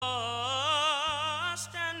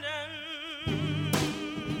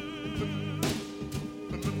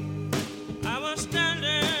I was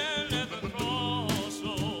standing at the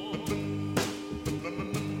crossroads,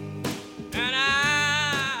 and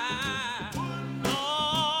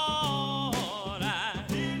Lord,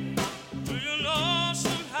 do you know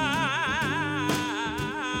somehow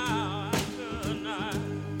I could not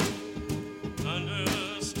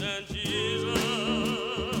understand Jesus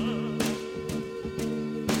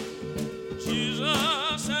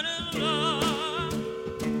and His love.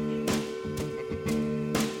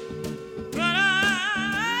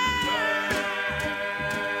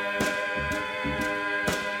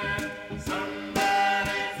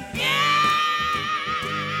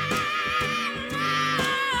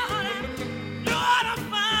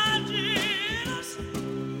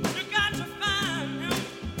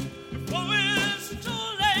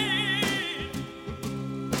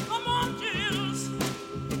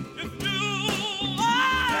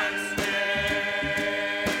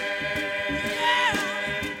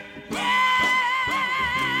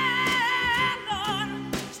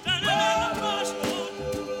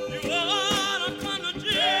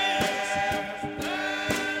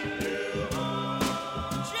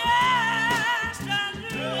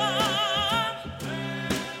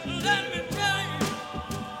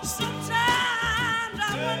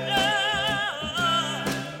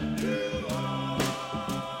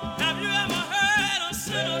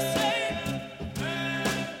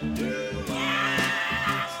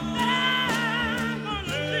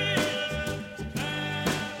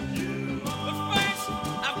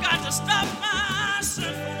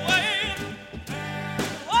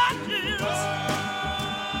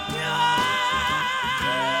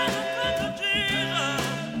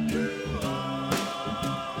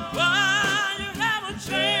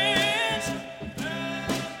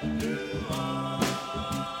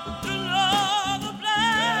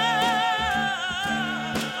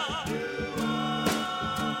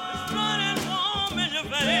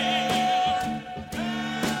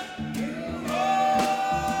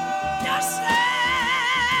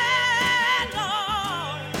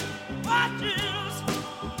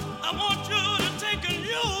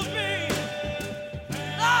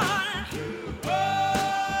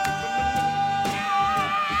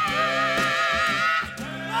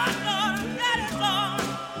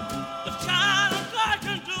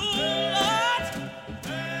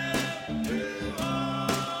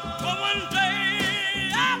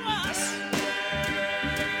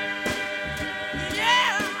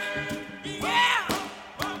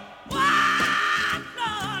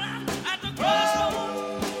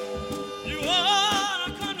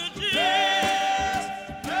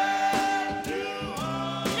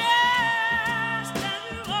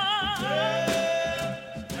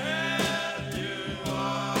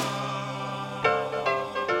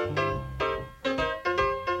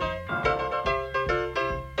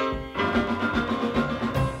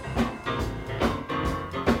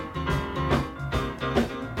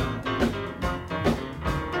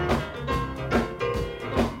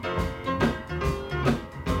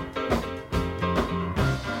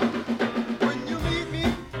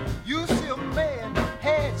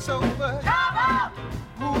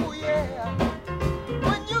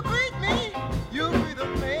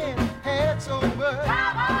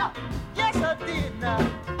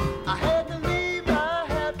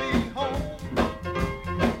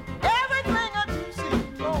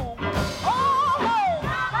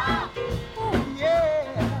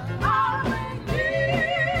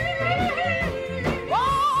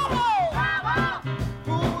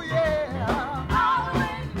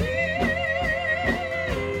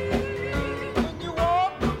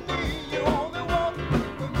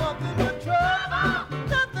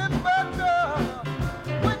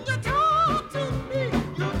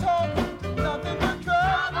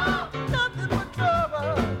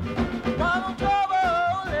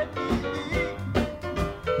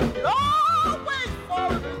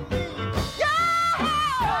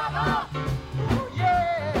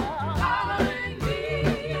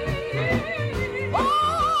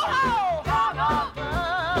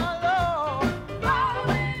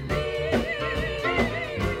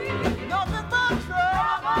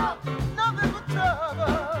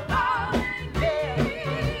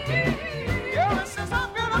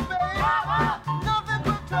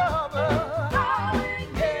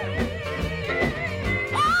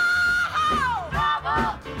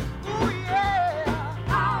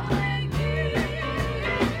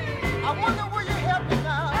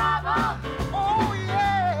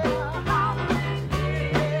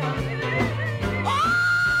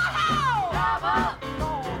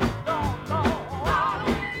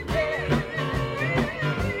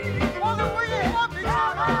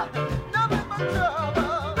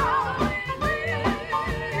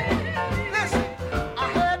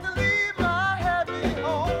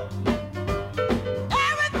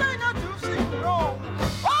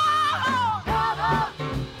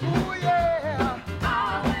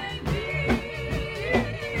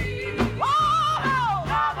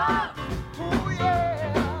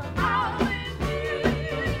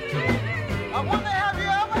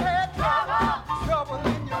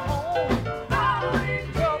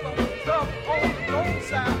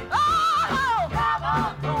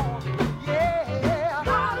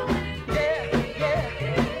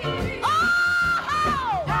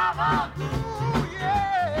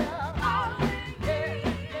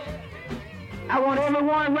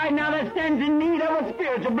 everyone right now that stands in need of a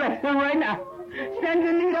spiritual blessing right now. Stands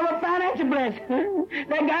in need of a financial blessing.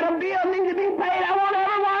 They got a bill needs to be paid. I want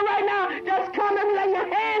everyone right now, just come and lay your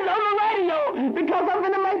hands on the radio because I'm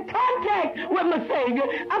going to make contact with my Savior.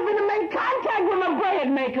 I'm going to make contact with my bread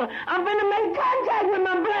maker. I'm going to make contact with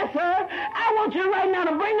my blesser. I want you right now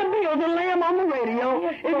to bring the bills and lay them on the radio.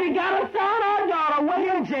 If you got a son or a daughter way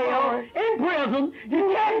in jail, in prison, you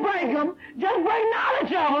can't break them. Just bring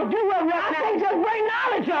knowledge of them. Do what I say, just bring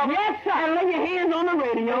knowledge of them. Yes, sir. And lay your hands on the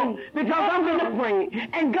radio because I'm going to pray.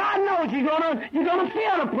 And God knows you're gonna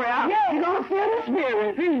feel the prayer. Yeah. You're gonna feel the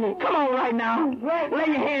Spirit. Come on right now. Right. Lay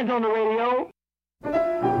your hands on the radio.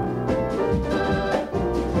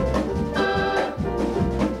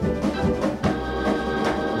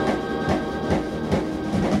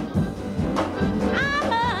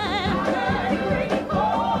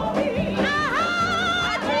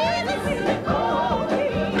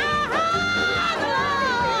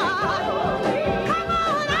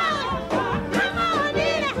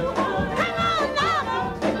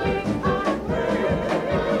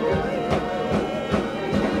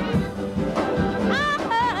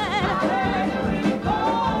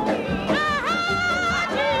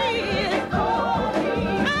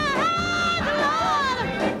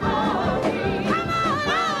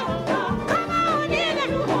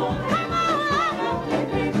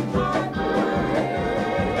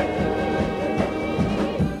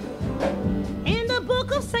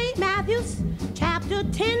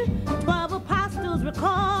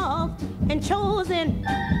 Chosen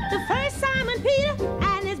the first Simon Peter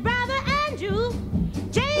and his brother Andrew,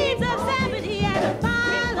 James of Zebedee and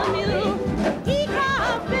Bartholomew. He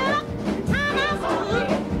called Philip, Thomas, Luke,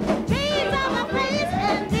 James of the place,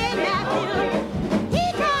 and then Matthew. He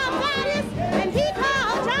called Thaddeus and he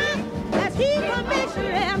called John as he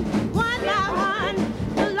commissioned them one by one.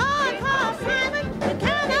 The Lord called Simon to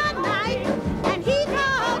count at night, and he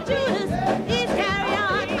called Judas Iscariot.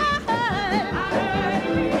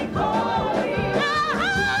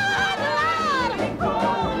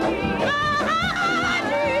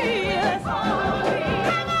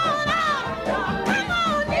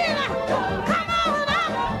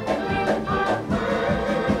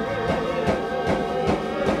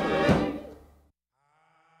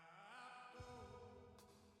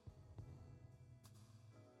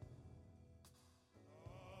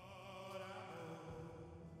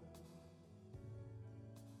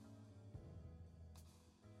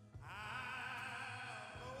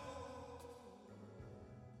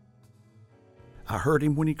 I heard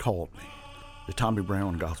him when he called me. The Tommy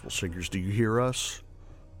Brown Gospel Singers, do you hear us?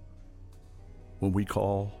 When we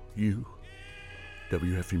call you,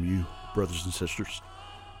 WFMU, brothers and sisters,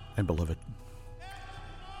 and beloved.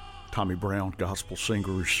 Tommy Brown Gospel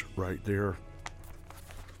Singers right there.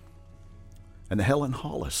 And the Helen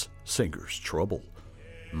Hollis Singers, Trouble.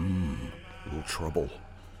 Little trouble.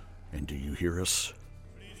 And do you hear us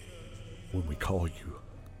when we call you?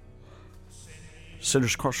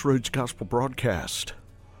 Sinners Crossroads Gospel Broadcast.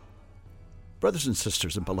 Brothers and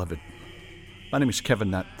sisters and beloved, my name is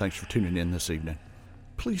Kevin Nutt. Thanks for tuning in this evening.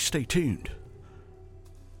 Please stay tuned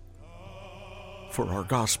for our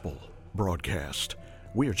gospel broadcast.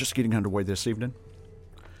 We are just getting underway this evening.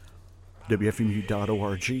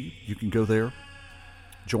 WFMU.org. You can go there,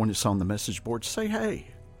 join us on the message board, say hey,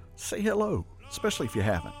 say hello, especially if you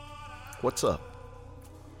haven't. What's up?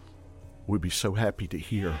 We'd be so happy to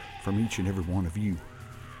hear from each and every one of you,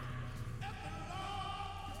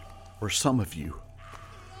 or some of you.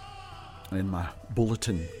 And my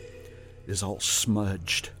bulletin is all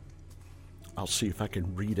smudged. I'll see if I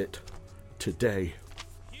can read it today.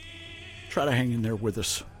 Try to hang in there with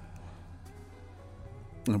us,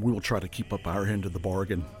 and we will try to keep up our end of the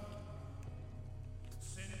bargain.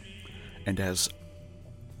 And as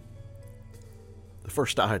the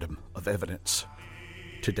first item of evidence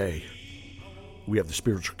today, we have the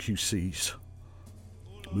spiritual QCs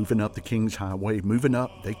moving up the King's Highway, moving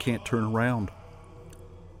up. They can't turn around.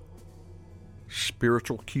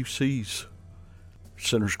 Spiritual QCs,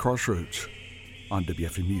 Sinners Crossroads on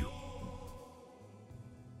WFMU.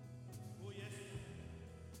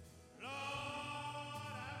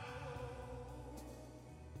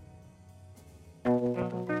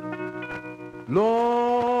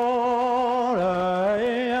 Lord, I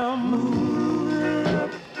am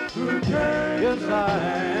moved today. Yes, I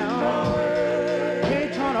am.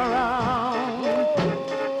 Can't turn around.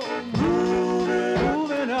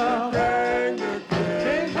 Moving up.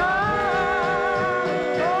 Can't turn.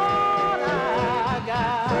 Lord, I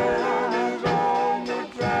got Satan's on the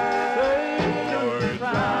track. Satan's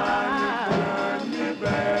trying me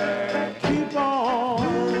back. Keep on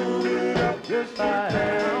moving up. Yes, I am.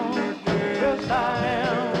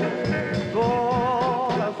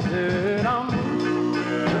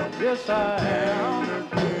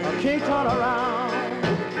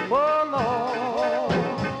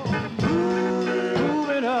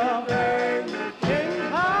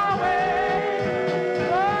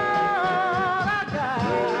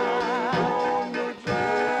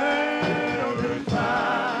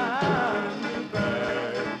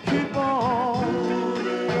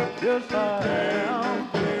 Yes, I am.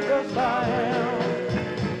 Yes, I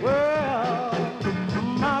am. Well,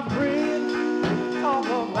 my friends talk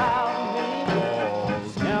about me,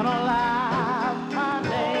 scandalize my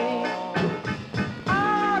name. I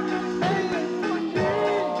just say it for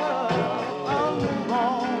Jesus. I'm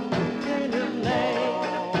born in His name.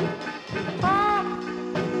 Talk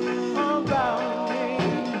about me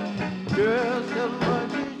just as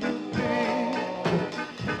much as you please.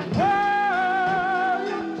 Well,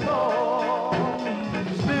 you talk,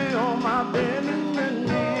 stay on my bending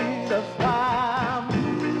knee. That's why I'm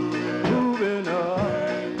moving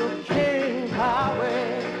up the King's Highway.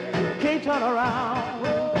 Can't turn around.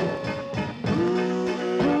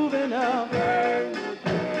 Moving up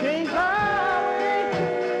King's Highway.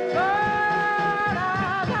 Lord,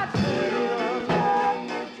 I got Satan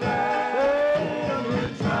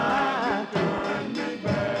trying to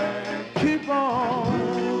keep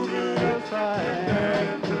on. Yes, I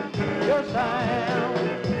am. Yes, I am.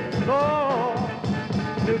 Lord,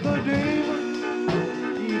 Nicodemus,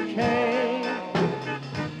 he came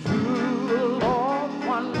to the Lord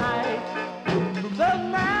one night. Said,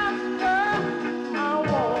 Master, I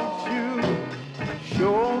want you,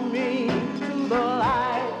 show me to the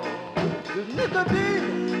light. Said,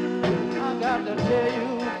 Nicodemus, I got to tell you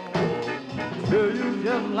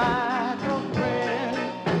just like a friend.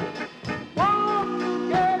 Want to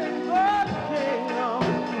get into the kingdom,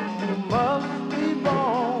 you must be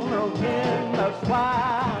born again. That's why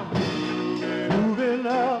I'm moving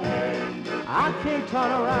up. I can't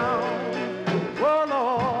turn around. Oh,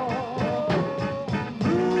 Lord.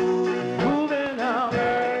 Moving up.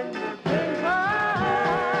 King's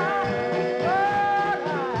Highway. I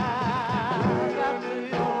got to be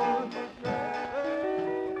on.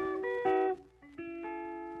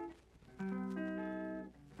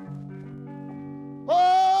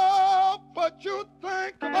 Oh, what you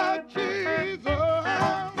think about Jesus?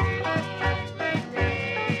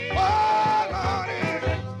 Oh, Lordy,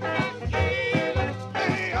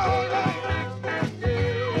 ain't he all right?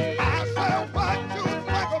 I said, what you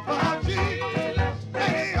think about Jesus?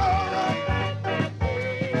 Ain't he all right?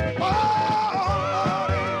 Oh,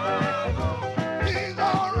 Lordy, he's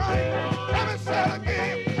all right. Let me say it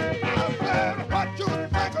again. I said, what you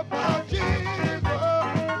think about Jesus?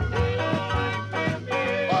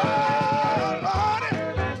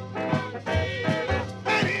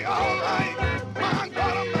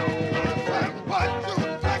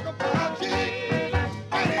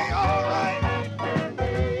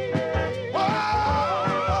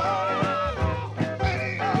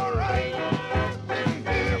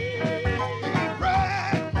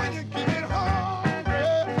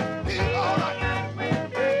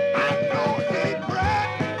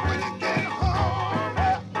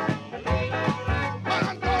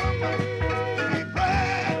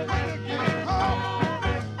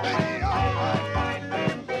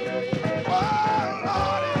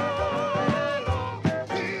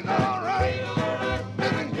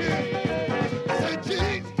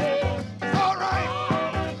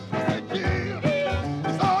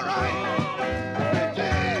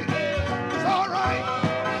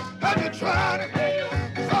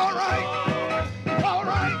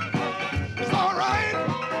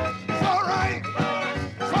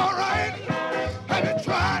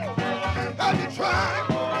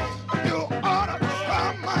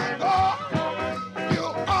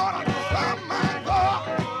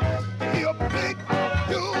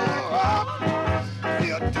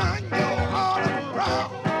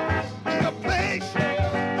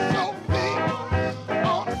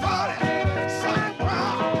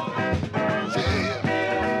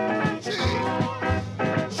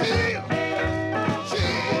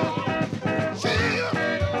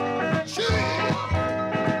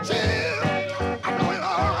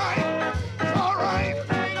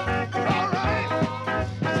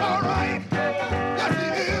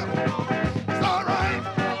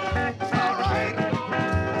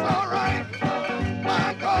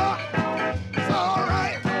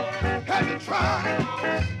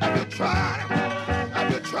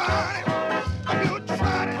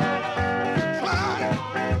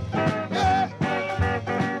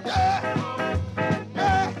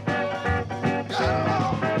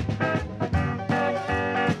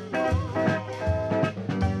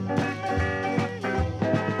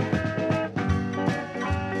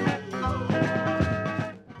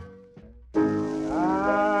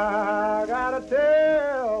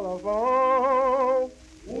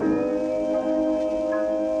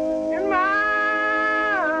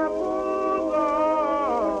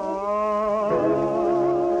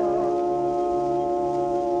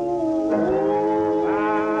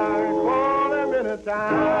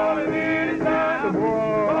 Time.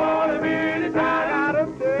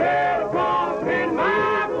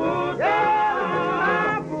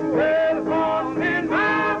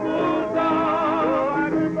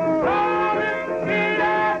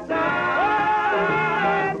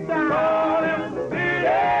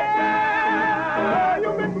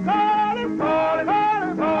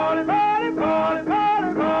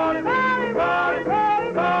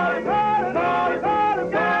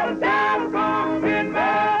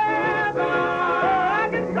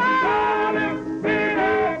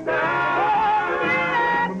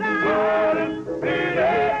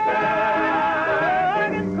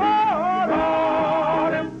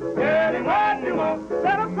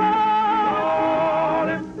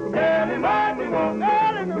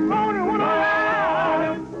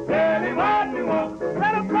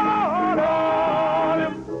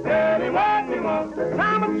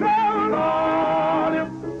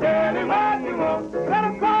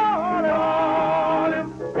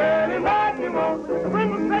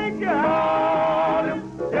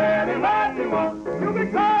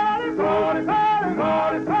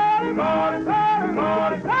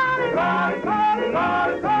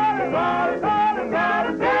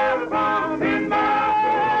 in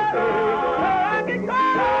my soul. I can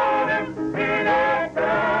call him anytime.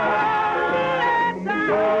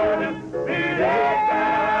 Call him anytime.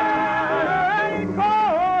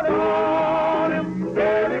 Call him,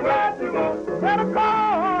 tell him what you want. Better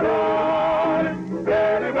call him,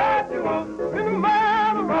 tell him what you want. In the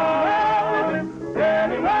morning, call him, tell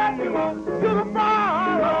him what you want. To the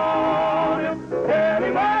farm, call him, tell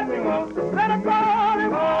him what you want. Better call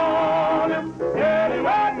him, tell him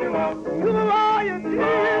what you want. To the lawyer, Jim,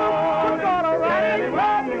 we're gonna write him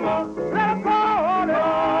what you want. Better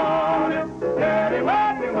call him, tell him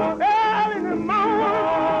what you want. Early in the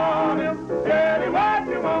morning, tell him what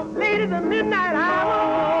you want. Late in the midnight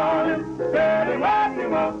hour, tell him what you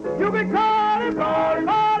want. You can call him, call him,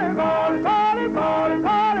 call him, call him, call him, call him,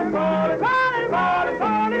 call him, call him, call him, call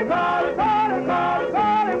him, call him, call him, call him,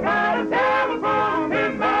 call him, call him, call him, telephone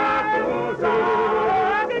in my soul.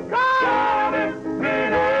 I can call him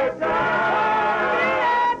anytime,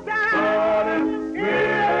 call him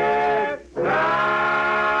anytime.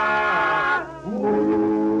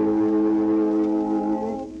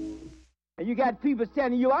 And you got people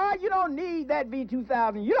telling you, oh, you don't need that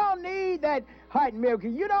V2000. You don't need that Heart Miracle.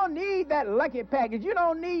 You don't need that Lucky Package. You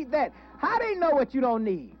don't need that. How they know what you don't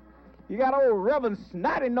need? You got old Reverend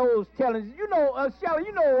Snotty Nose telling you. You know, Shelley,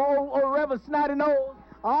 you know old Reverend Snotty Nose?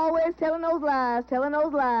 Always telling those lies, telling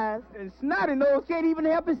those lies. And Snotty Nose can't even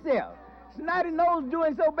help himself. Snotty Nose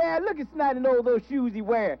doing so bad. Look at Snotty Nose, those shoes he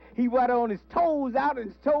wear. He wear on his toes out, and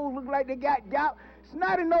his toes look like they got gout.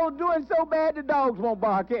 Snotty Nose doing so bad the dogs won't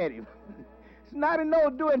bark at him. Snotty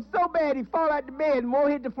Nose doing so bad he fall out the bed and won't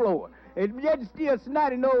hit the floor. And yet still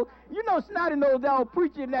Snotty Nose. You know Snotty Nose, that old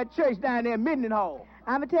preacher in that church down there in Mendenhall.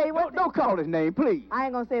 I'm going to tell you what. Don't call his name, please. I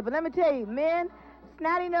ain't going to say it, but let me tell you, men,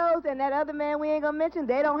 Snotty Nose and that other man we ain't going to mention,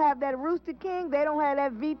 they don't have that Rooster King. They don't have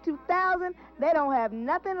that V2000. They don't have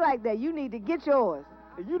nothing like that. You need to get yours.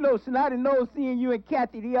 You know Snotty Nose seeing you and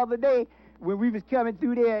Kathy the other day when we was coming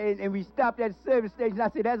through there and we stopped at the service station. I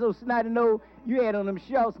said, that's old Snotty Nose you had on them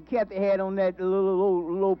shorts and Kathy had on that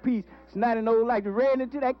little piece. Snotty Nose like to ran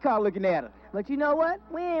into that car looking at her. But you know what?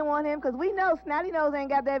 We ain't want him because we know Snotty Nose ain't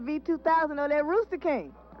got that V2000 or that Rooster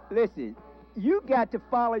King. Listen, you got to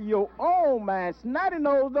follow your own mind. Snotty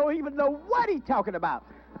Nose don't even know what he's talking about.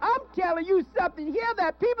 I'm telling you something here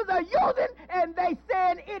that people are using and they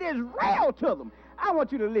saying it is real to them. I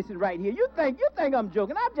want you to listen right here. You think I'm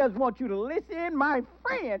joking. I just want you to listen, my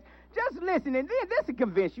friend. Just listen, and then this will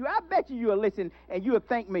convince you. I bet you'll listen and you'll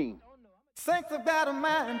thank me. Saints have got a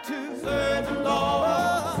mind to serve the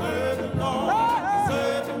Lord, serve the Lord,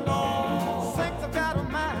 serve the Lord. Saints have got a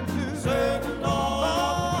mind to serve the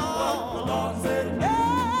Lord, the Lord said,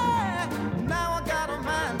 yeah. Now I got a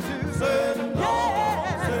mind to serve the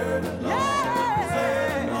Lord, serve the Lord,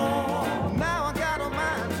 serve the Lord. Now I got a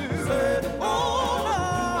mind to serve the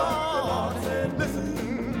Lord, said, listen.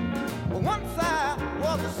 Once I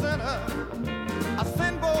was a sinner, I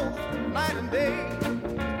sinned both night and day.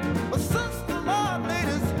 But since the Lord laid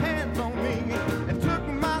his hands on me and took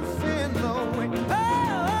my sins away,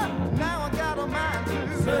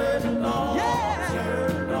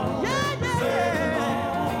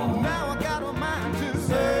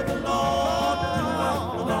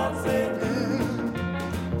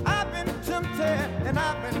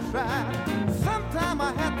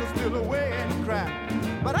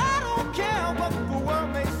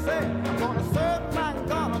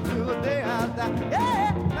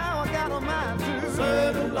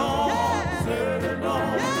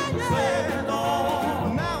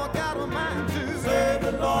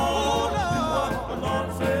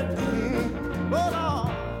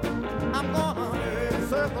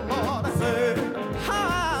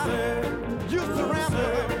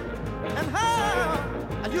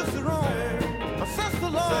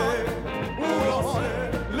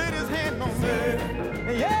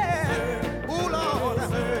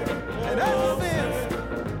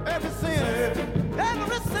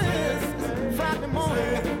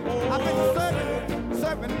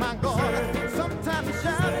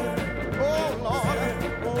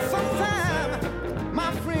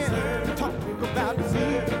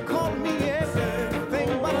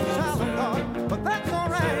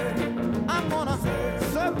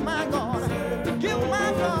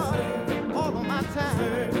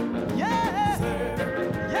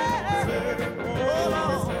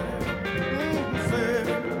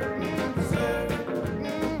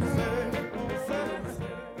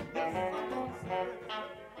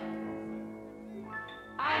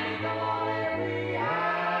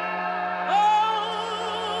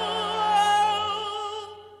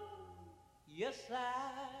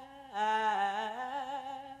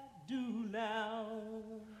 do now.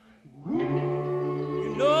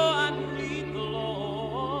 You know I need the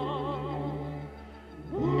Lord.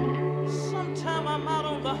 Sometime I'm out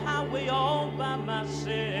on the highway all by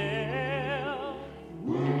myself.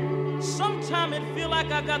 Sometime it feel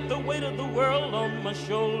like I got the weight of the world on my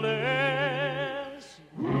shoulders.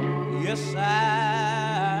 Yes, I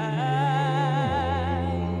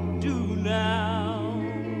do now.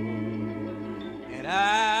 And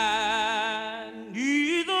I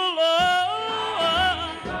need the Lord.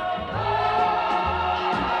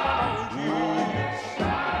 Oh, Jesus.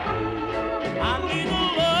 I need the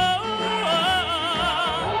Lord.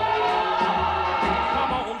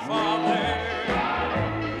 Come on, Father.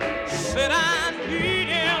 Said I need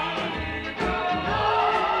him.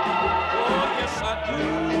 Oh, yes, I do.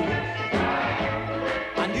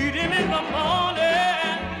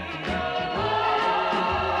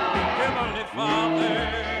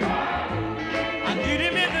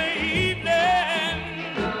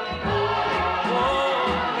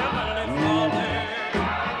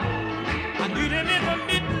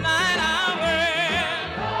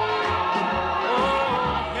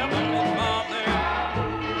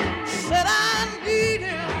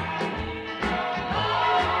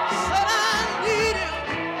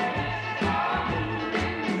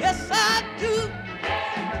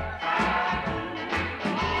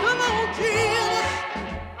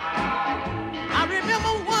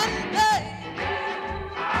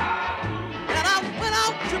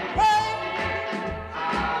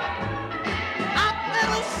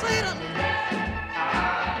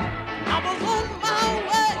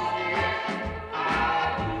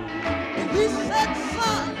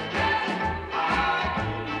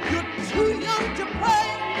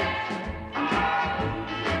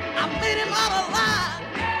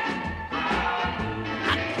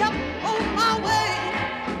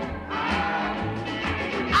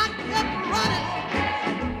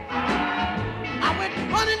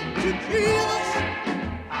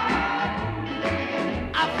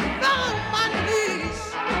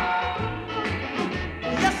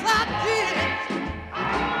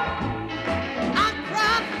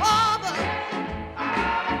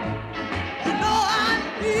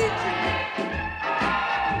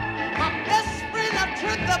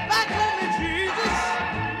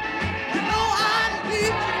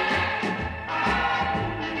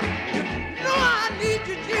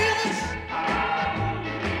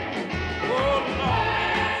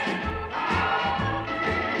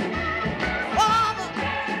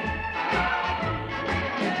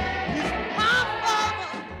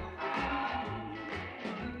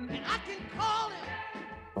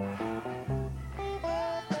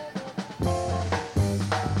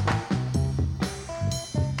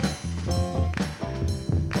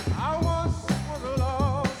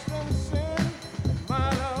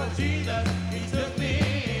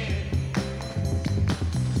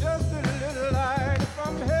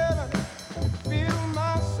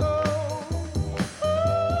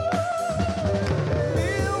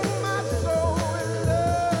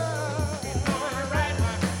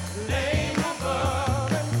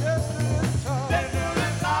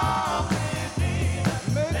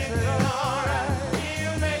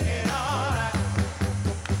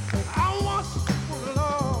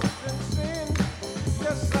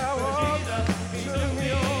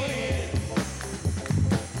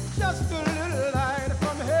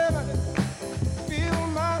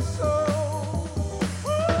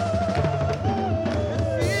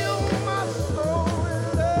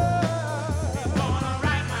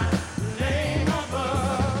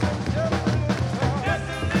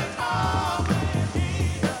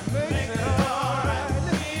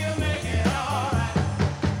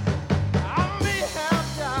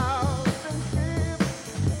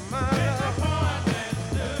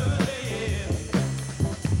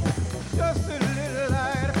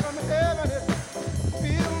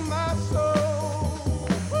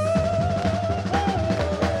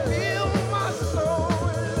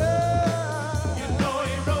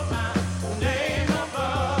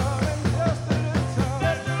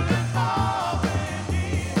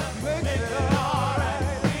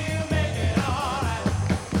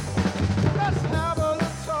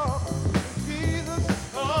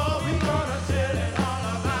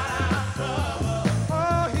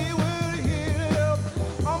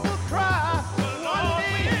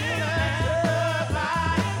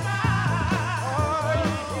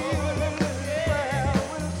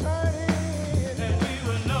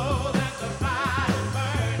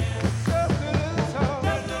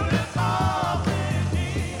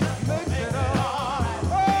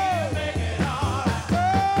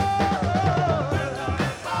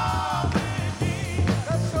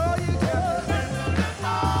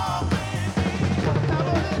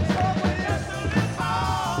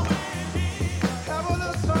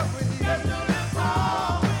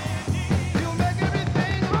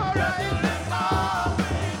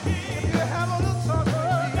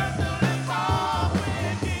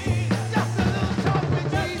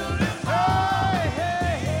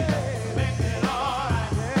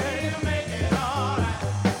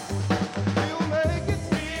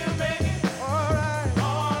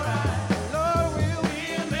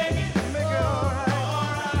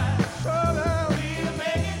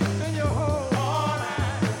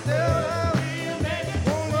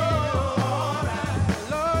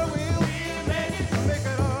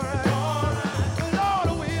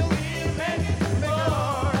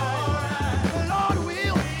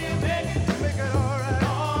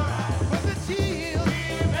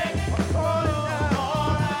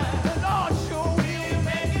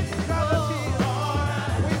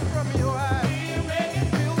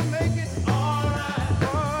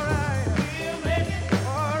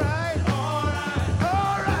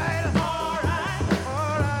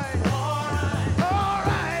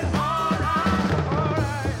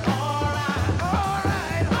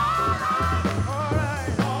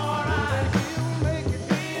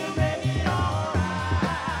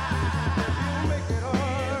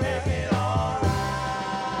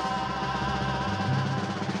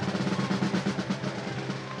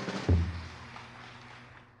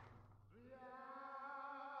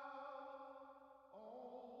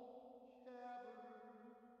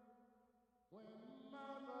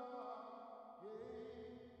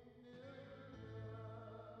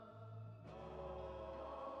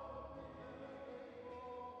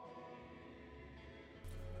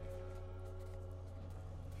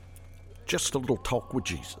 Just a little talk with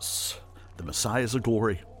Jesus, the Messiah's of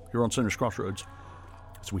glory, here on Sinners Crossroads,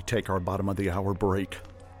 as we take our bottom of the hour break.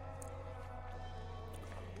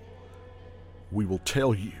 We will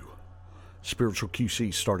tell you, Spiritual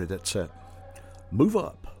QC started that set. Move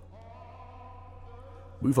up.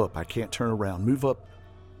 Move up. I can't turn around. Move up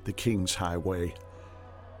the King's Highway.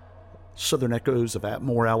 Southern Echoes of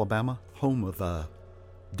Atmore, Alabama, home of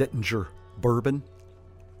Dettinger Bourbon.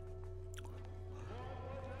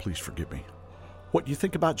 Please forgive me. What do you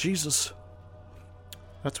think about Jesus?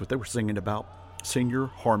 That's what they were singing about. Senior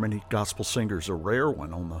Harmony Gospel Singers, a rare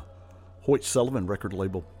one on the Hoyt Sullivan record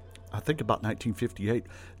label. I think about 1958.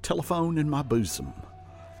 Telephone in my bosom.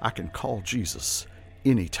 I can call Jesus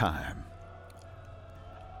anytime.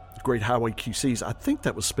 Great Highway QCs. I think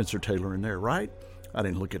that was Spencer Taylor in there, right? I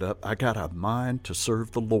didn't look it up. I got a mind to serve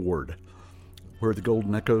the Lord. Where the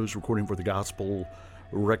Golden Echoes, recording for the gospel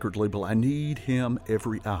record label. I need him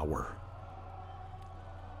every hour.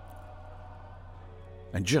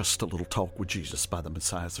 And just a little talk with Jesus by the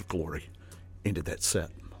Messiahs of Glory ended that set.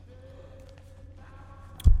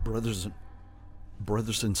 Brothers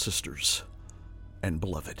and sisters and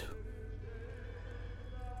beloved,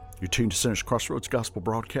 you're tuned to Sinners Crossroads Gospel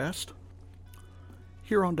Broadcast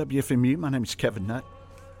here on WFMU. My name is Kevin Nutt.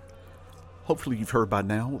 Hopefully you've heard by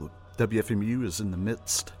now that WFMU is in the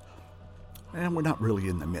midst, and we're not really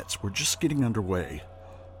in the midst, we're just getting underway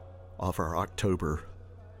of our October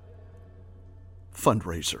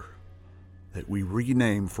fundraiser that we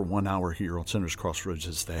rename for 1 hour here on Sinners Crossroads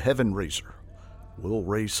as the Heaven Raiser. We'll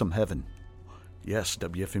raise some heaven. Yes,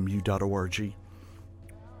 WFMU.org.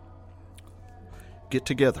 Get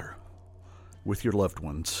together with your loved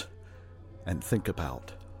ones and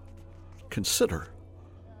consider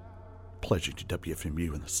pledging to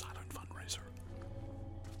WFMU in the silent fundraiser.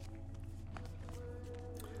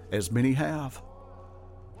 As many have.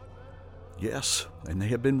 Yes, and they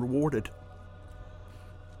have been rewarded.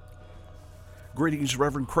 Greetings,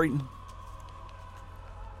 Reverend Creighton.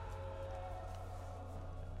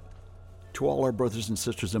 To all our brothers and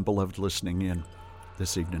sisters and beloved listening in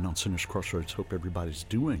this evening on Sinners Crossroads, hope everybody's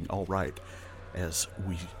doing all right as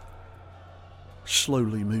we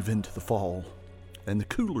slowly move into the fall and the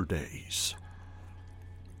cooler days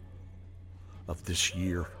of this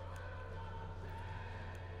year.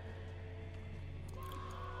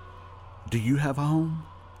 Do you have a home?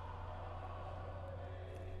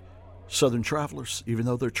 Southern travelers, even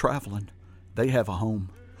though they're traveling, they have a home.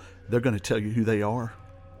 They're going to tell you who they are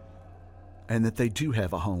and that they do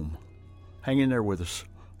have a home. Hang in there with us,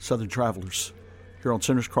 Southern travelers, here on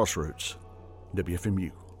Sinners Crossroads,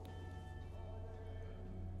 WFMU.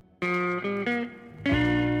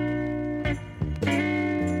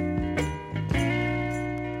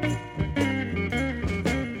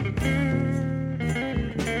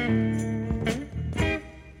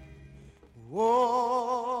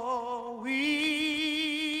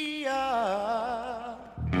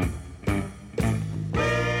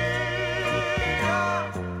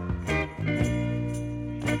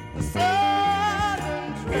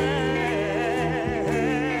 Southern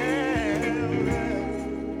travelers.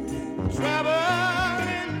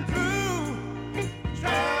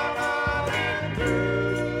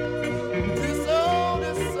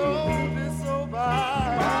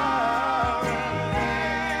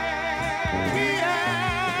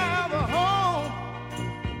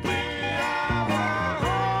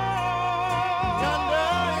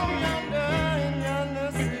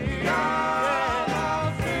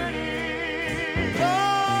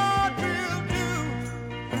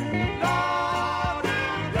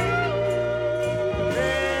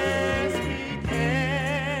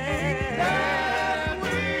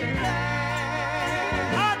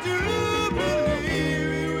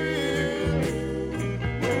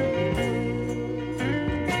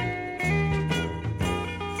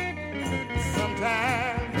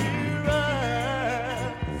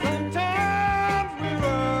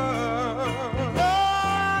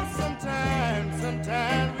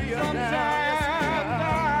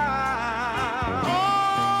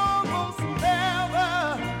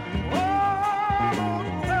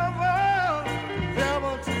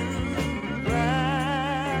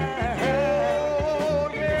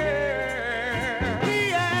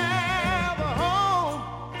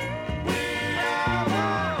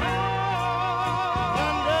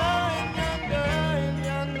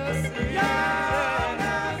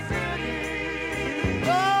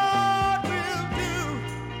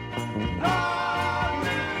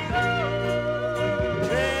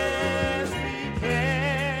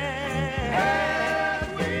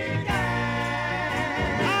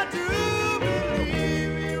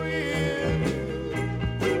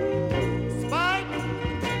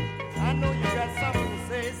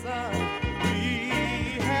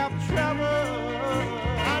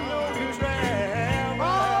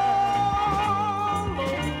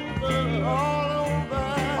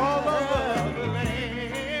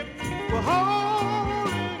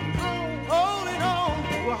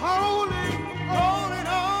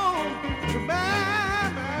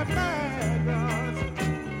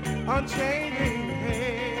 unchanging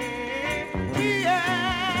hand. We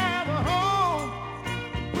have a home.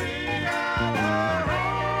 We have a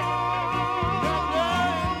home.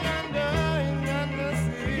 Yonder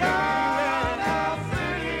sea. Yonder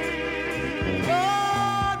sea.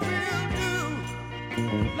 Lord will do.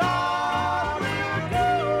 Lord will do.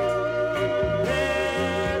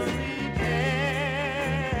 Yes, we can.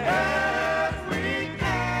 Yes, we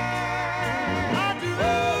can. I do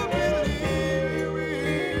believe we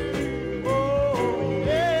will. Oh,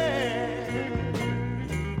 yeah.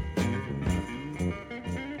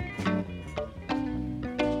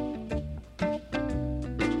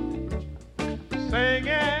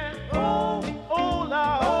 Singing, oh, oh,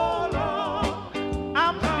 Lord,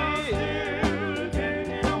 I'm still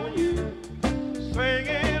depending on you.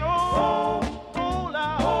 Singing, oh, oh,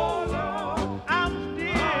 Lord, I'm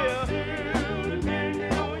still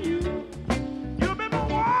depending on you. You've been my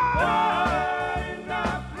water in my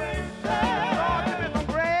place, Lord, you've been my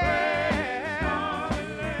bread.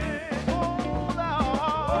 Oh,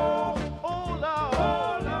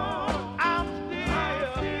 Lord, I'm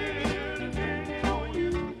still depending on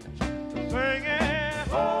you. Singing,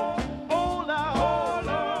 oh, Lord,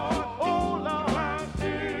 I'm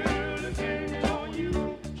still depending on you.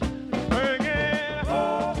 Singing,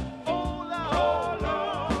 oh, Lord,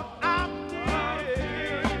 I'm still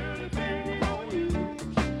depending on you.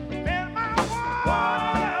 Been my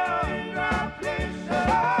water in my place,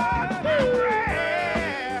 Lord, my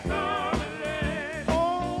bread.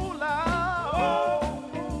 Oh, Lord,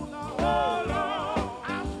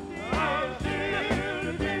 I'm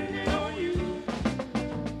still depending on you.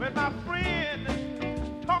 When my friends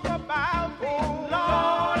talk about me,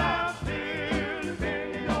 Lord, I'm still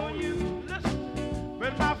depending on you. Listen,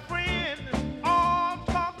 when my friends all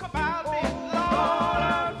talk about me, Lord,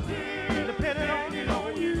 I'm still depending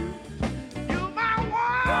on you. You my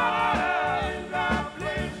water, my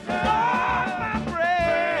place, Lord, my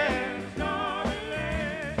bread.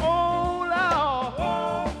 Oh,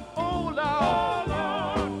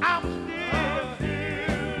 Lord, I'm still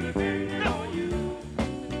depending on you.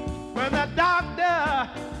 When the doctor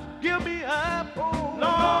give me up,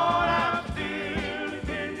 Lord, I'm still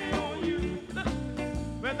depending on you.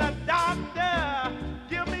 When the doctor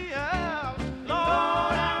give me up,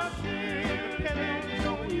 Lord, I'm still depending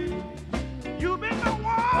on you. You've been my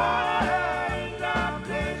water in my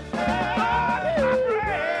place, Lord, my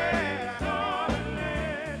bread.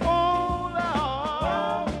 Oh,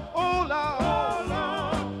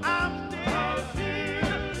 Lord, I'm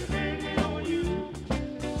still depending on you.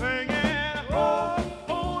 Singing, oh,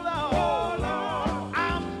 Lord,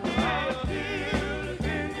 I'm still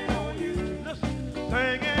depending on you. Listen,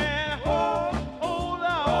 singing, oh,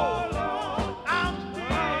 Lord, I'm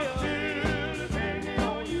still depending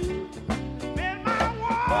on you. Been my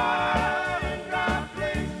water in dry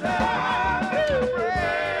places,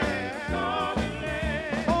 bread.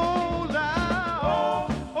 Oh,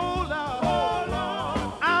 Lord,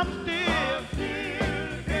 I'm still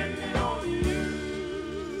depending on you.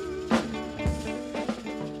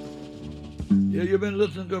 Yeah, you've been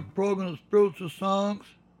listening to a program of spiritual songs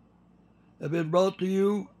that have been brought to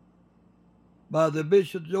you by the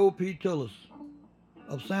Bishop Joe P. Tillis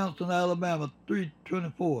of Samson, Alabama,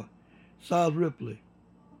 324 South Ripley.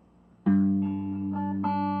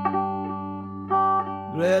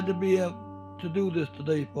 Glad to be able to do this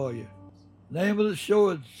today for you. Name of the show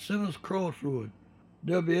is Sinners Crossroad,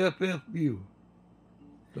 WFFU.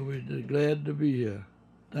 So we're just glad to be here.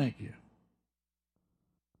 Thank you.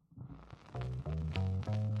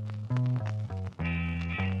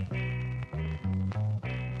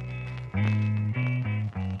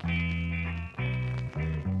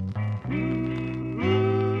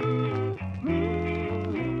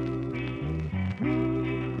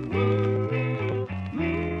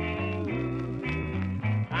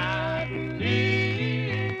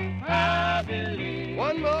 I believe.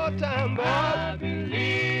 One more time, boy. I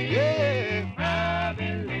believe. Yeah. I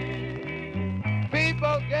believe.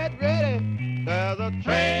 People get ready. There's a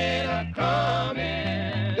train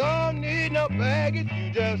a-coming. Don't need no baggage.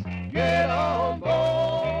 You just get on board.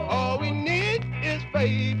 All we need is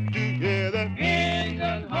faith to hear the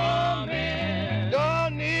engine humming.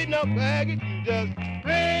 Don't need no baggage. You just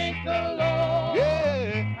praise the Lord.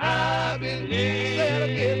 Yeah. I believe. Say it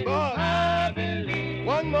again, boy. I believe.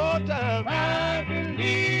 One more time. I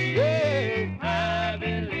believe. Yeah. I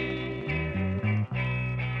believe.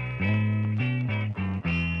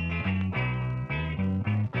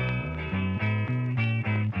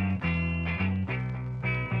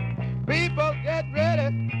 People get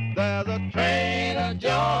ready. There's a train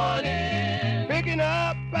a-joining, picking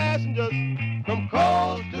up passengers from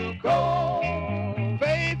coast to go.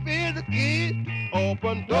 Faith is the key,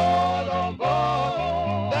 open doors on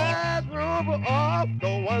board. There's room for all,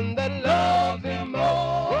 the one that loves him more.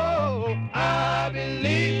 Oh, I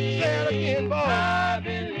believe, say it again, boy. I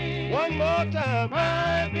believe. One more time.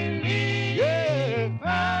 I believe. Yeah,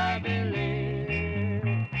 I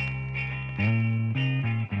believe.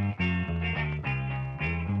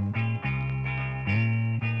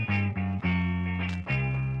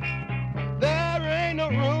 There ain't no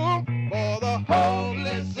room for the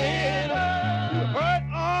hopeless sinner who hurt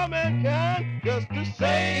all mankind just to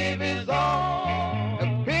save his own.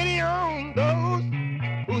 And pity on those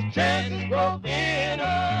whose chances grow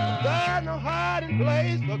thinner. There's no hiding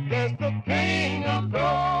place against the King of Glory.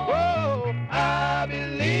 Oh, I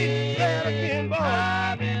believe. Say it again, boy.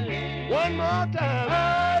 I believe. One more time.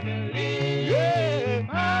 I believe. Yeah,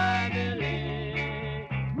 I believe.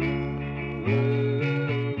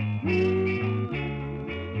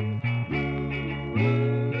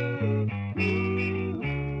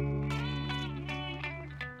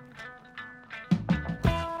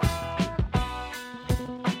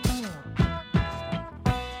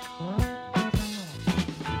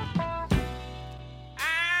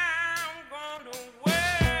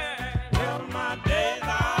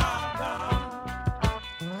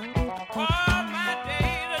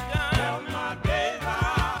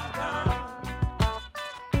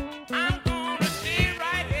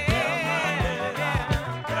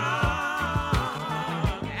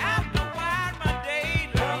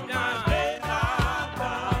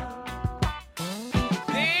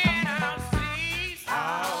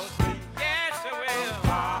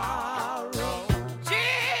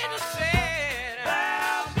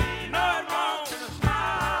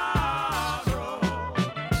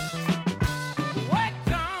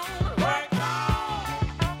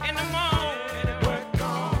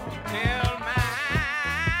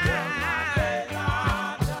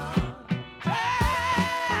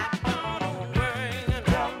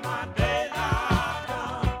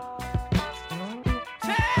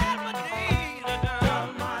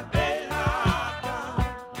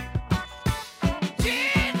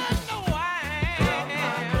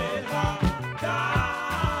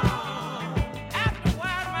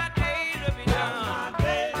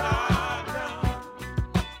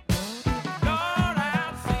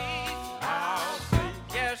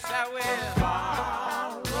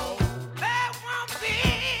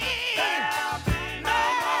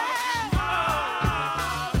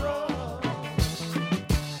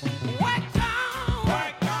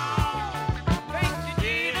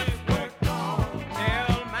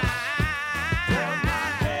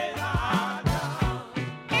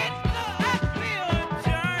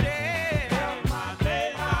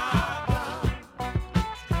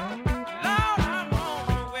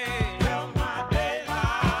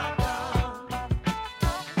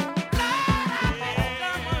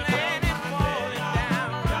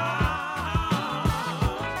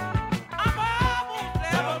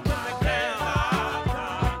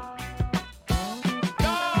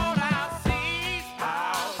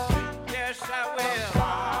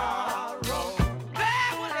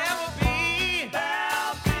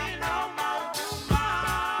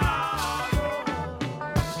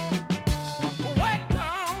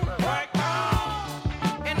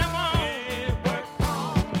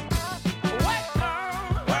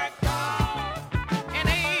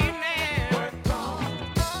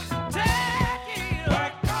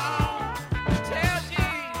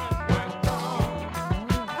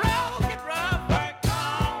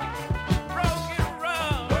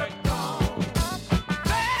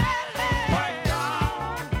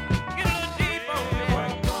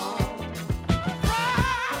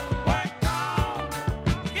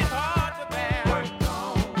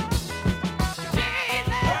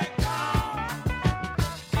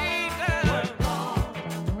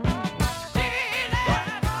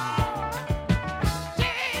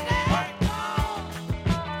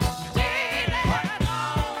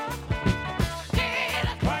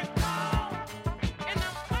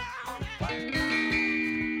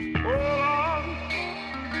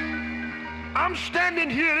 I'm standing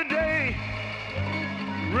here today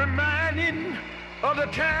reminding of the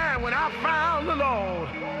time when I found the Lord.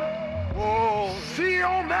 Oh, see,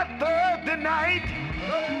 on that Thursday night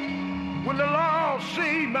when the Lord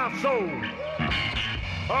saved my soul.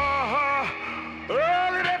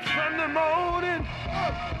 Early that Sunday morning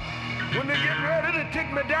when they get ready to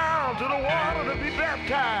take me down to the water to be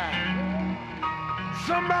baptized,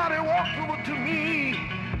 somebody walked over to me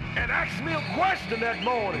and asked me a question that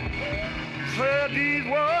morning. Said these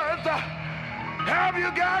words, have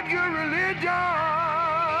you got your religion?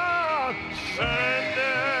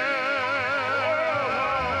 Sunday.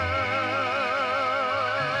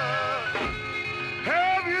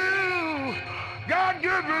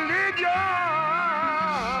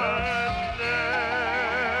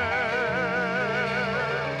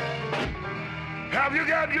 Have you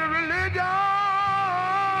got your religion?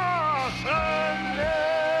 Sunday.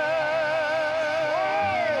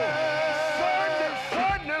 Sunday,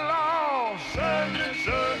 Sunday, Lord. Sunday,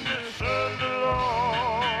 Sunday, Sunday,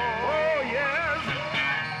 Lord. Oh, yes.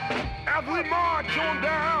 As we march on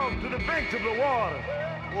down to the banks of the water,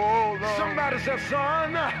 oh, Lord. Somebody said,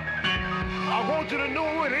 son, I want you to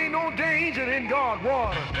know it ain't no danger in God's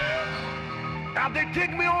water. As they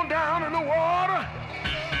take me on down in the water,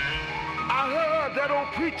 I heard that old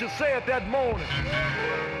preacher say it that morning,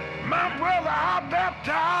 my brother, I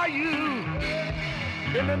baptize you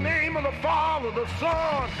in the name of the Father, the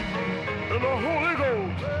Son, and the Holy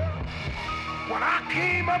Ghost. When I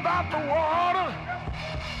came up out the water,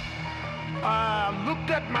 I looked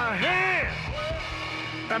at my hands,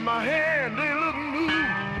 and my hands, they look new.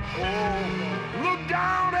 Oh, looked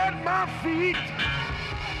down at my feet,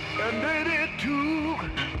 and they did too.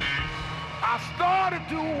 I started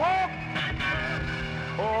to walk.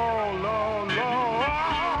 Oh, Lord,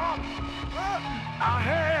 Lord. I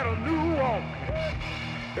had a new walk.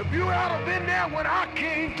 If you had have been there when I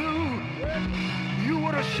came through, you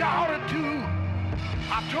would have shouted too.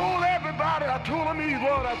 I told everybody, I told them these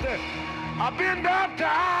words, I said, I've been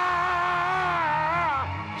baptized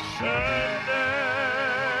Sunday.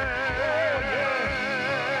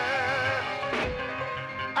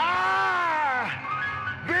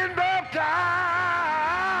 I've been baptized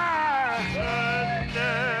Sunday.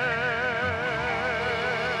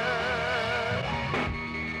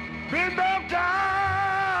 Been baptized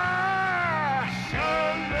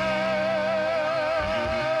Sunday.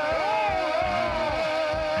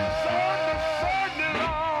 Sunday, Sunday,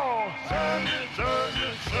 Lord. Sunday,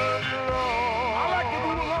 Sunday, Sunday, Lord. I like to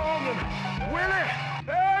move along and Willie,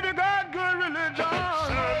 have you got good religion?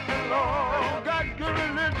 Sunday, Lord. Have you got good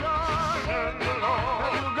religion? Sunday, Lord.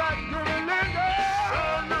 Have you got good religion?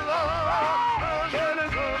 Sunday, Lord. Sunday,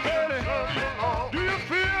 Sunday, Sunday, Lord. Do you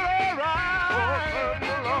feel all right?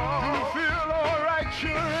 Sunday, Lord. Do you feel all right,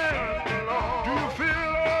 children? Sunday, Lord. Do you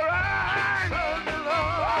feel all right? Sunday,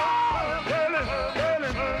 Lord. Sunday,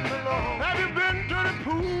 Sunday, Sunday, Lord. Have you been to the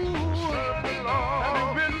pool? Sunday, Lord. Have you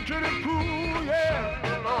been to the pool? Yeah.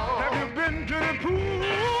 Sunday, Lord. Have you been to the pool?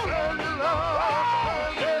 Sunday, Lord.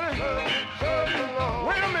 Sunday, Sunday, Lord.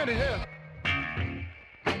 Wait a minute here.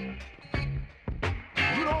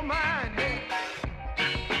 You don't mind, yeah.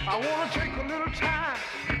 I want to take a little time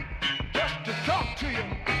just to talk to you.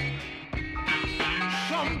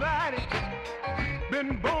 Somebody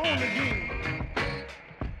been born again.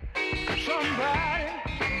 Somebody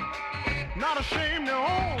not ashamed to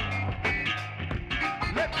own.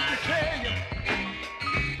 Let me tell you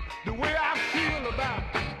the way I feel about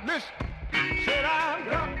it. Listen, said I've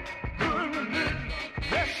got good religion.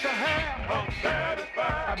 Yes, I have. I'm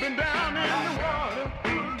satisfied. I've been down in the water.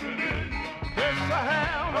 Good religion. Yes, I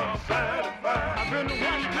have. I'm satisfied. I've been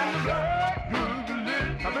washed in the blood. Good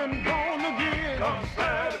religion. I've been born again. I'm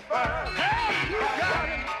satisfied. Have you got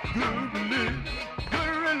it? Good religion.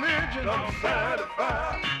 Good religion. I'm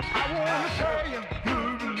satisfied. I want to tell you,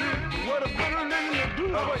 good religion. What a good religion do for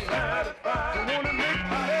you. I'm satisfied. I want to make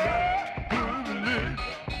you laugh. Good religion.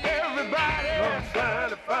 Everybody. I'm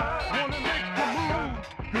satisfied. Want to make you move.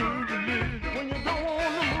 Good religion. When you don't want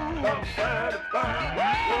to move. I'm satisfied. Oh,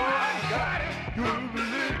 I got it. Good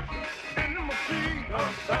religion. In my feet.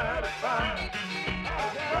 I'm satisfied. I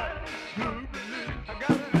got it. Good religion. I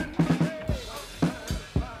got it in my head. I'm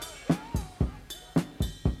satisfied.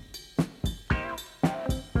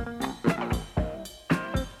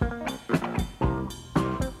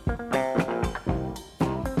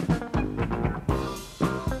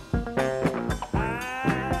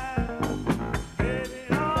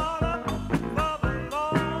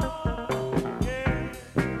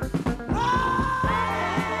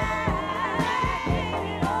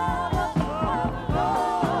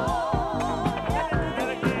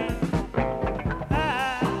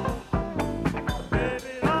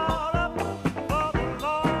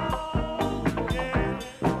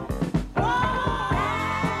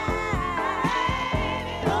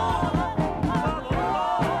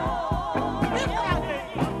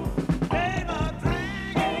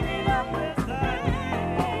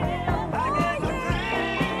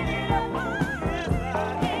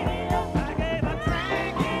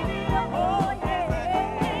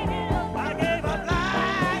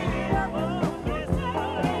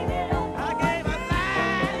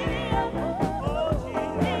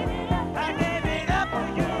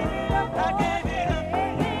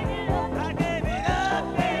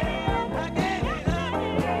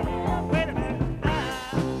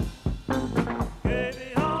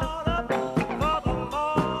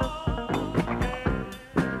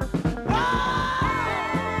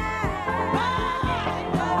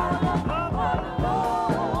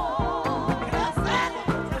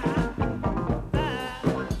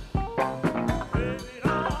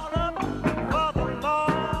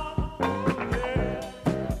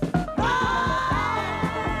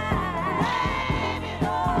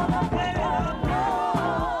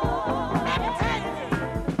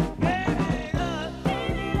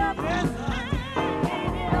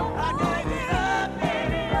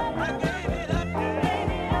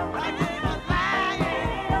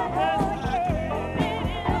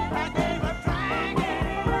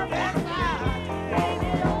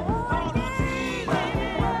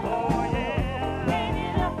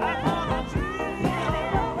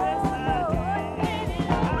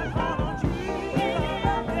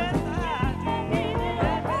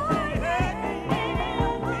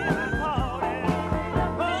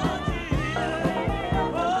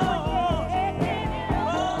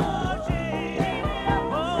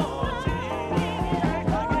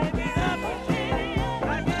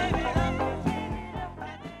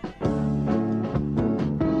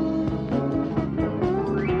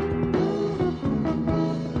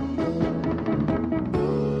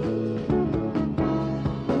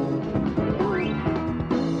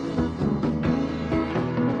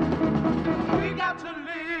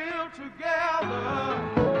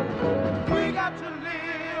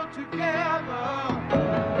 together.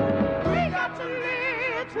 We got to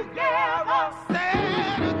live together. Say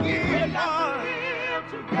it again, we got to live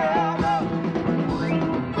together.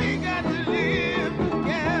 We got to live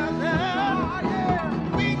together.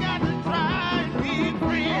 We got to try and be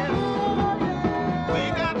friends. We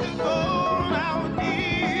got to go on our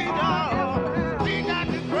knees, oh. We got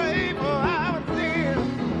to pray for our sins.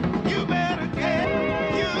 You better get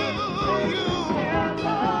you.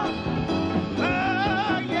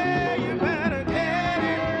 Oh, yeah, you better get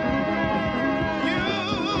it. You.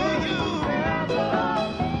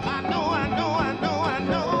 I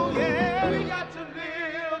know, yeah. We got to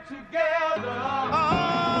live together.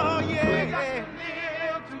 Oh, yeah. We got to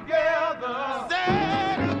live together. Say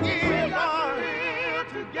it again, boy. Live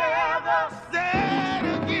together. Say it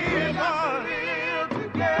again, boy. Live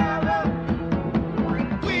together.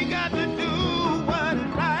 We got to do what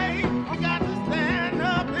is right. We got to stand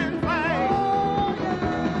up and fight.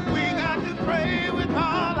 We got to pray with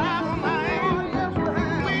all our might.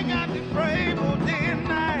 We got to pray both day and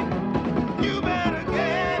night. You better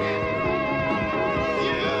get it.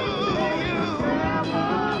 You.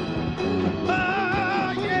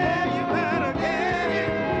 Oh, yeah, you better get it.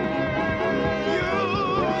 You.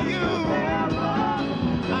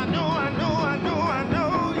 I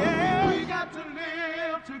know, yeah. We got to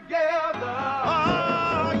live together.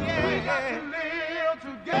 Oh, yeah. We got to live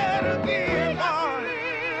together. Again, boy.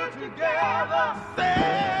 Live together. Say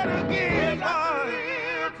it again, boy.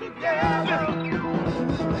 Live together.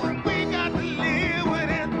 We got to live with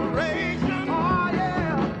inspiration. Oh,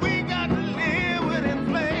 yeah. We got to live with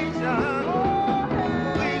inflation.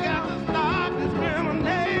 We got to stop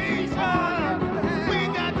discrimination. We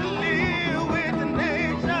got to live with the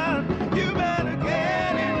nation. You better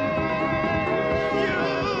get it. You.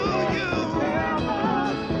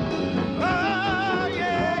 Oh,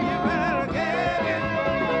 yeah, you better get it.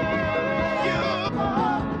 You.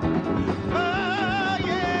 Oh,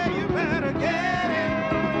 yeah, you better get it.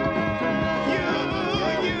 You.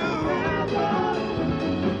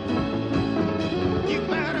 You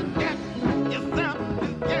better get yourself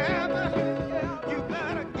together. You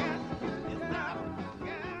better get yourself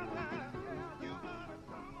together. You better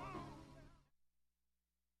come on.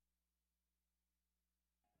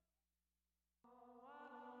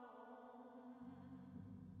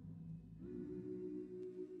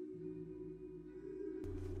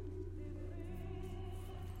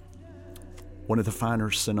 One of the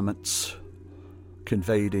finer sentiments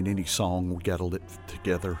conveyed in any song we got to live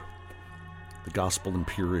together. The Gospel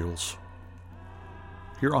Imperials.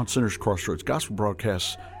 Here on Sinners Crossroads Gospel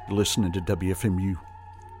Broadcast, you're listening to WFMU.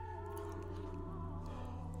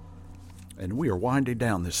 And we are winding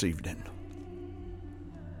down this evening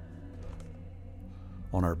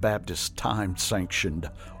on our Baptist time-sanctioned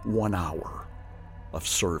 1 hour of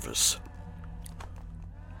service.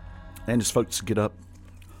 And as folks get up,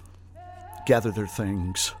 gather their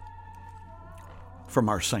things from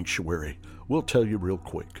our sanctuary, we'll tell you real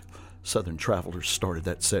quick. Southern Travelers started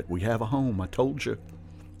that set. We have a home, I told you.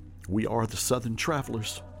 We are the Southern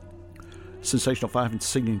Travelers. Sensational Five and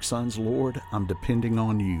Singing Sons, Lord, I'm depending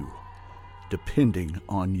on you. Depending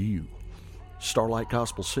on you. Starlight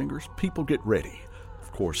Gospel Singers, People Get Ready.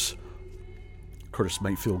 Of course, Curtis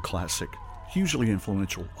Mayfield classic, hugely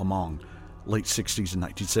influential among late 60s and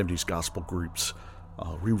 1970s gospel groups,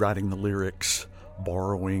 rewriting the lyrics,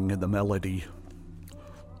 borrowing the melody.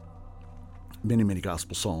 Many, many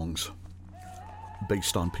gospel songs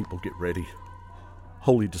based on People Get Ready.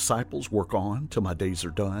 Holy Disciples, Work On Till My Days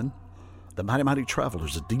Are Done. The Mighty Mighty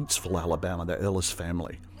Travelers of Deansville, Alabama, the Ellis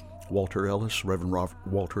family. Walter Ellis, Reverend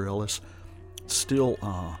Walter Ellis, still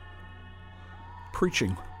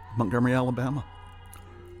preaching Montgomery, Alabama.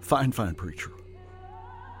 Fine, fine preacher.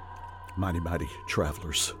 Mighty Mighty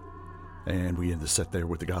Travelers. And we end the set there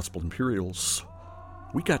with the Gospel Imperials.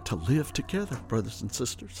 We got to live together, brothers and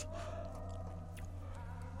sisters.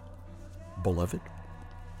 Beloved,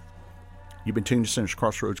 you've been tuned to Sinners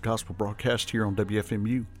Crossroads Gospel Broadcast here on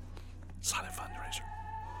WFMU. Silent Fundraiser.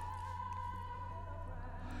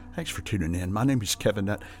 Thanks for tuning in. My name is Kevin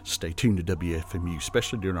Nutt. Stay tuned to WFMU,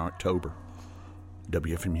 especially during October.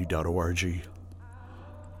 WFMU.org.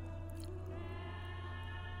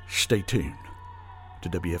 Stay tuned to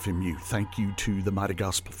WFMU. Thank you to the Mighty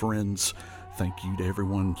Gospel Friends. Thank you to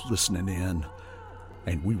everyone listening in.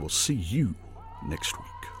 And we will see you next week.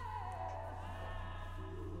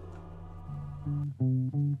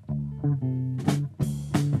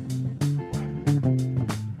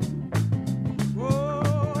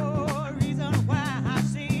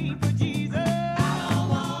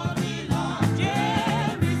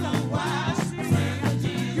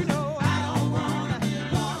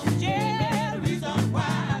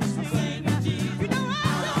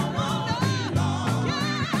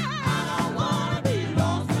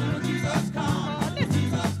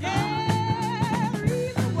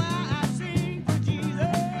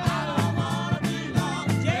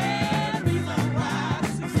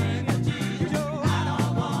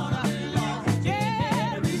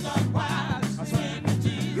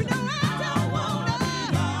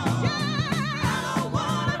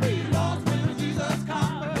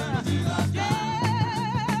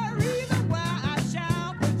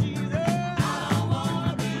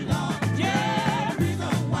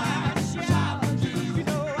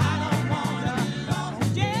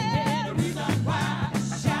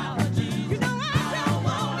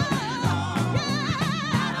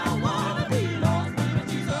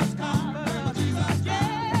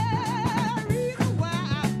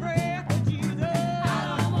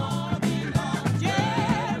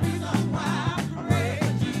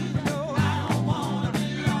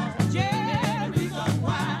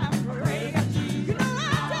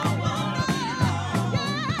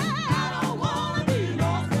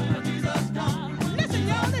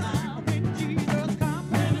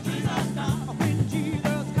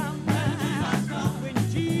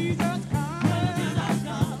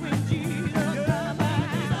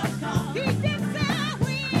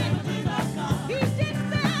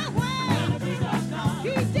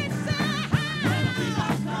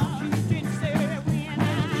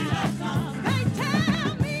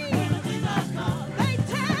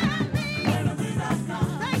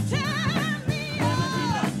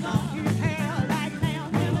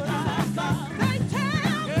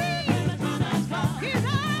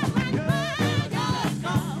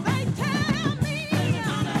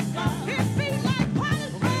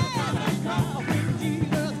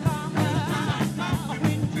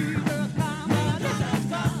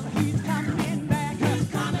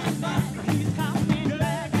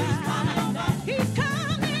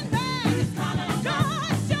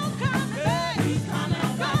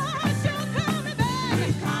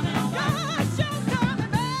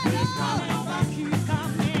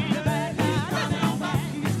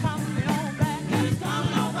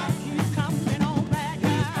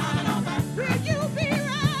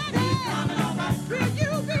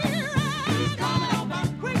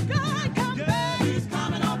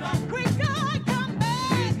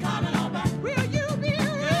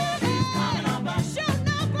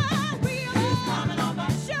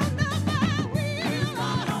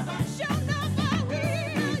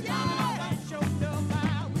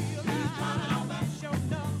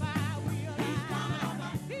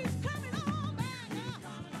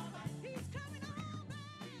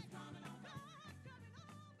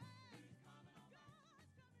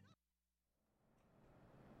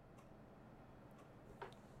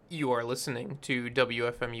 You are listening to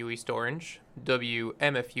WFMU East Orange,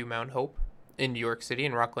 WMFU Mount Hope, in New York City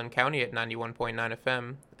and Rockland County at 91.9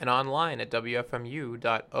 FM, and online at WFMU.org.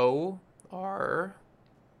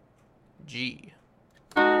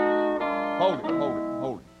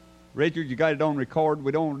 Hold it. Richard, you got it on record.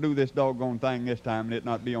 We don't want to do this doggone thing this time and it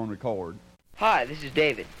not be on record. Hi, this is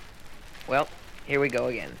David. Well, here we go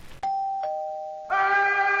again.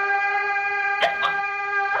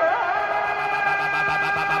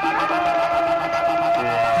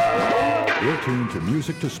 You're tuned to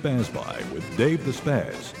Music to Spaz By with Dave the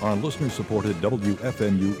Spaz on listener-supported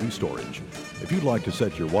WFMU East Orange. If you'd like to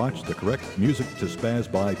set your watch, the correct Music to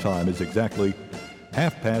Spaz By time is exactly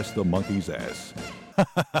 1/2 the monkey's ass.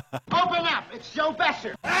 Open up! It's Joe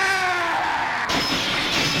Besser!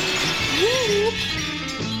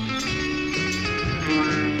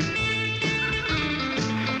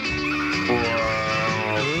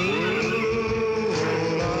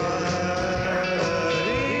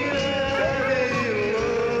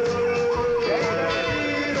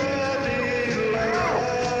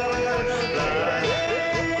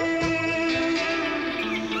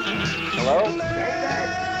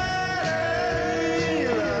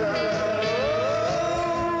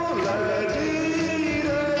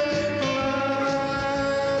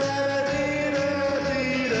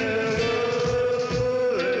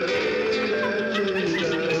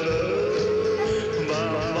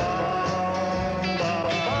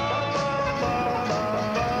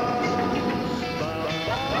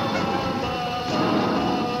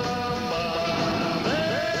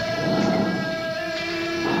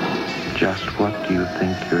 Just what do you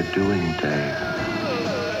think you're doing, Dave?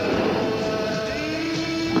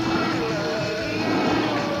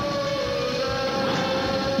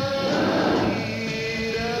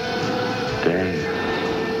 Dave,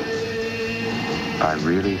 I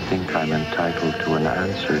really think I'm entitled to an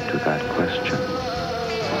answer to that question.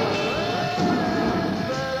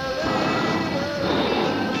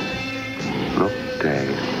 Look,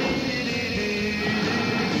 Dave.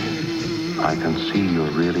 I can see you're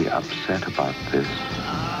really upset about this.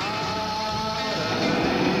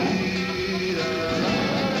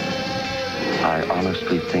 I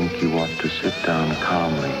honestly think you ought to sit down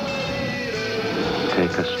calmly,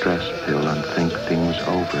 take a stress pill and think things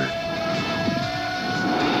over.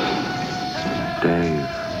 Dave,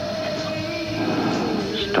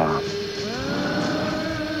 stop.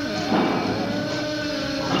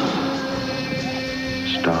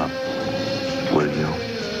 Stop, will you?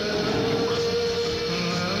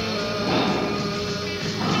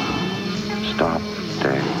 Stop,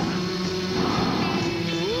 Dave.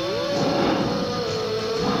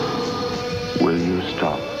 Will you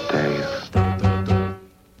stop, Dave?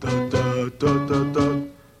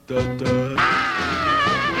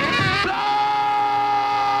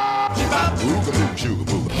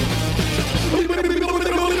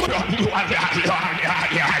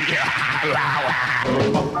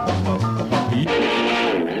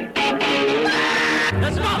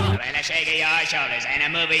 Let's go! When I shake your shoulders and I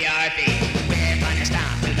move your feet, we're gonna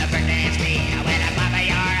stomp to the bird dance beat. When I pop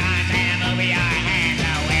your arms and I move your hands,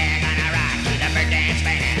 we're gonna rock to the bird dance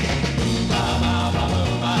band.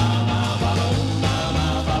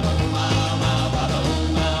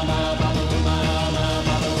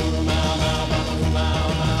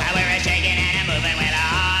 We're shaking and a moving with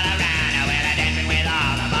all around. We're dancing with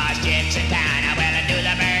all the boss chicks in town. We'll do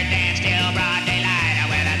the bird dance till broad daylight.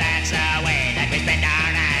 Well, that's the way that we spend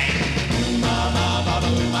our night.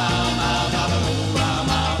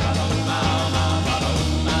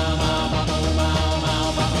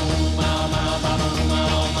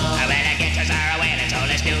 Well, it gets us our way, so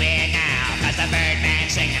let's do it now. 'Cause the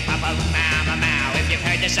birdman's singing, pop-a-mow-mow-mow. If you've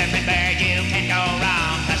heard the surfing bird, you can go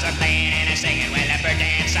wrong. 'Cause we're playing and singing, well, a bird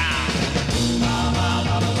dance song.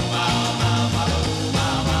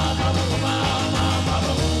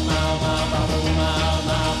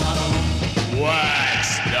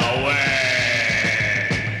 What's the word?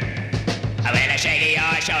 Well, shake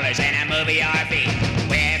your shoulders and move your feet.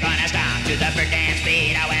 We're gonna stomp to the bird dance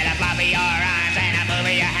beat. Well, flop your arms and move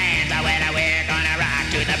your hands. Well, we're gonna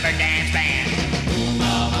rock to the bird dance band.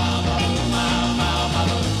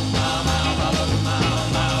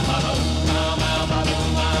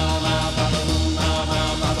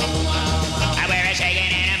 We're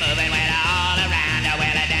shaking and moving with all around.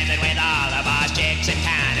 Well, dancing with all the boss chicks in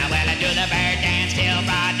town. Well, do the bird dance till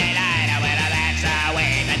broad daylight. Well, that's the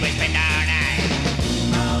way that we spend our night.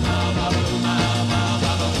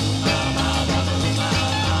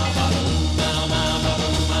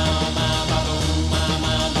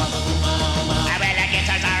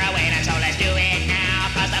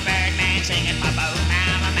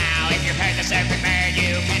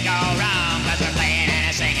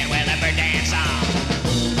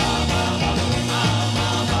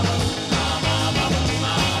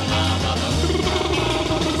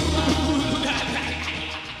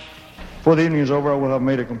 Before the evening is over, I will have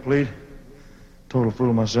made a complete, total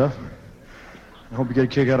fool of myself. I hope you get a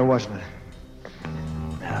kick out of watching it.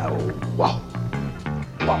 Now, wow.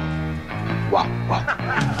 Wow. Wow,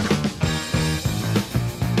 wow.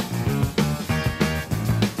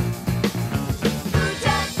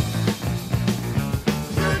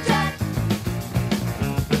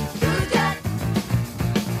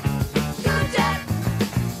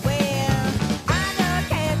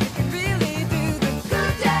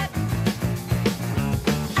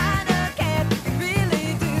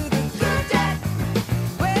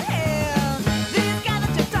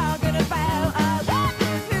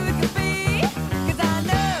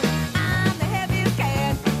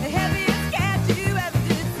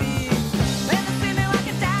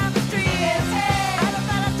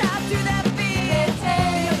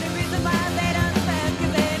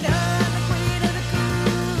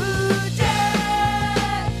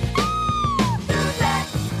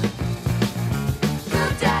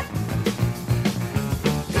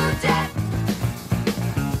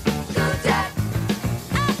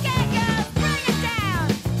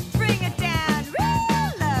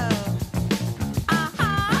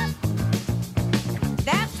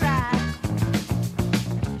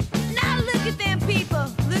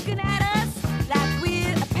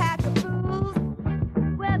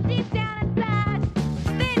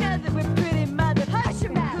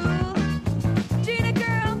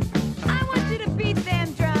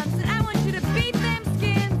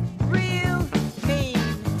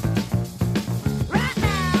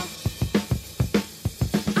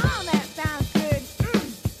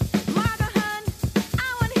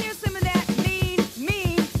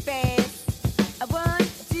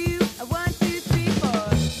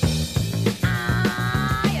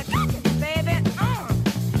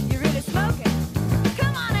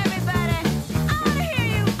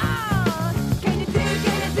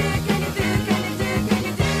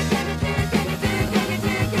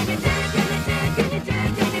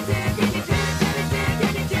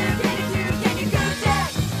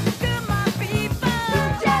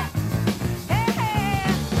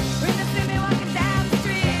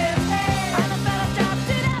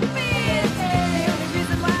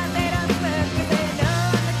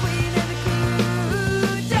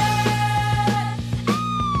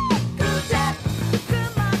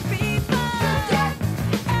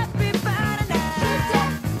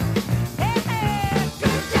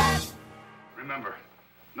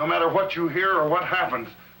 No matter what you hear or what happens,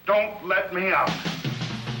 don't let me out.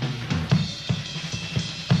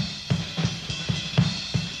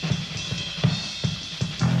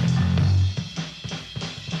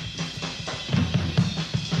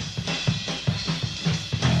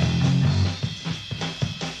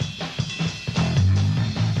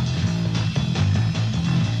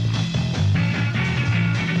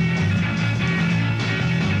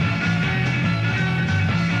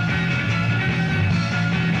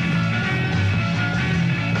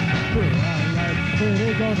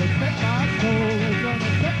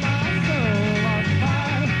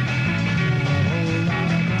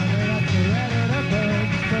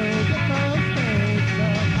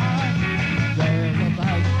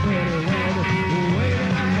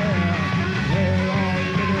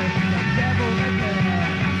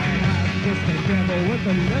 With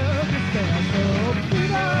the love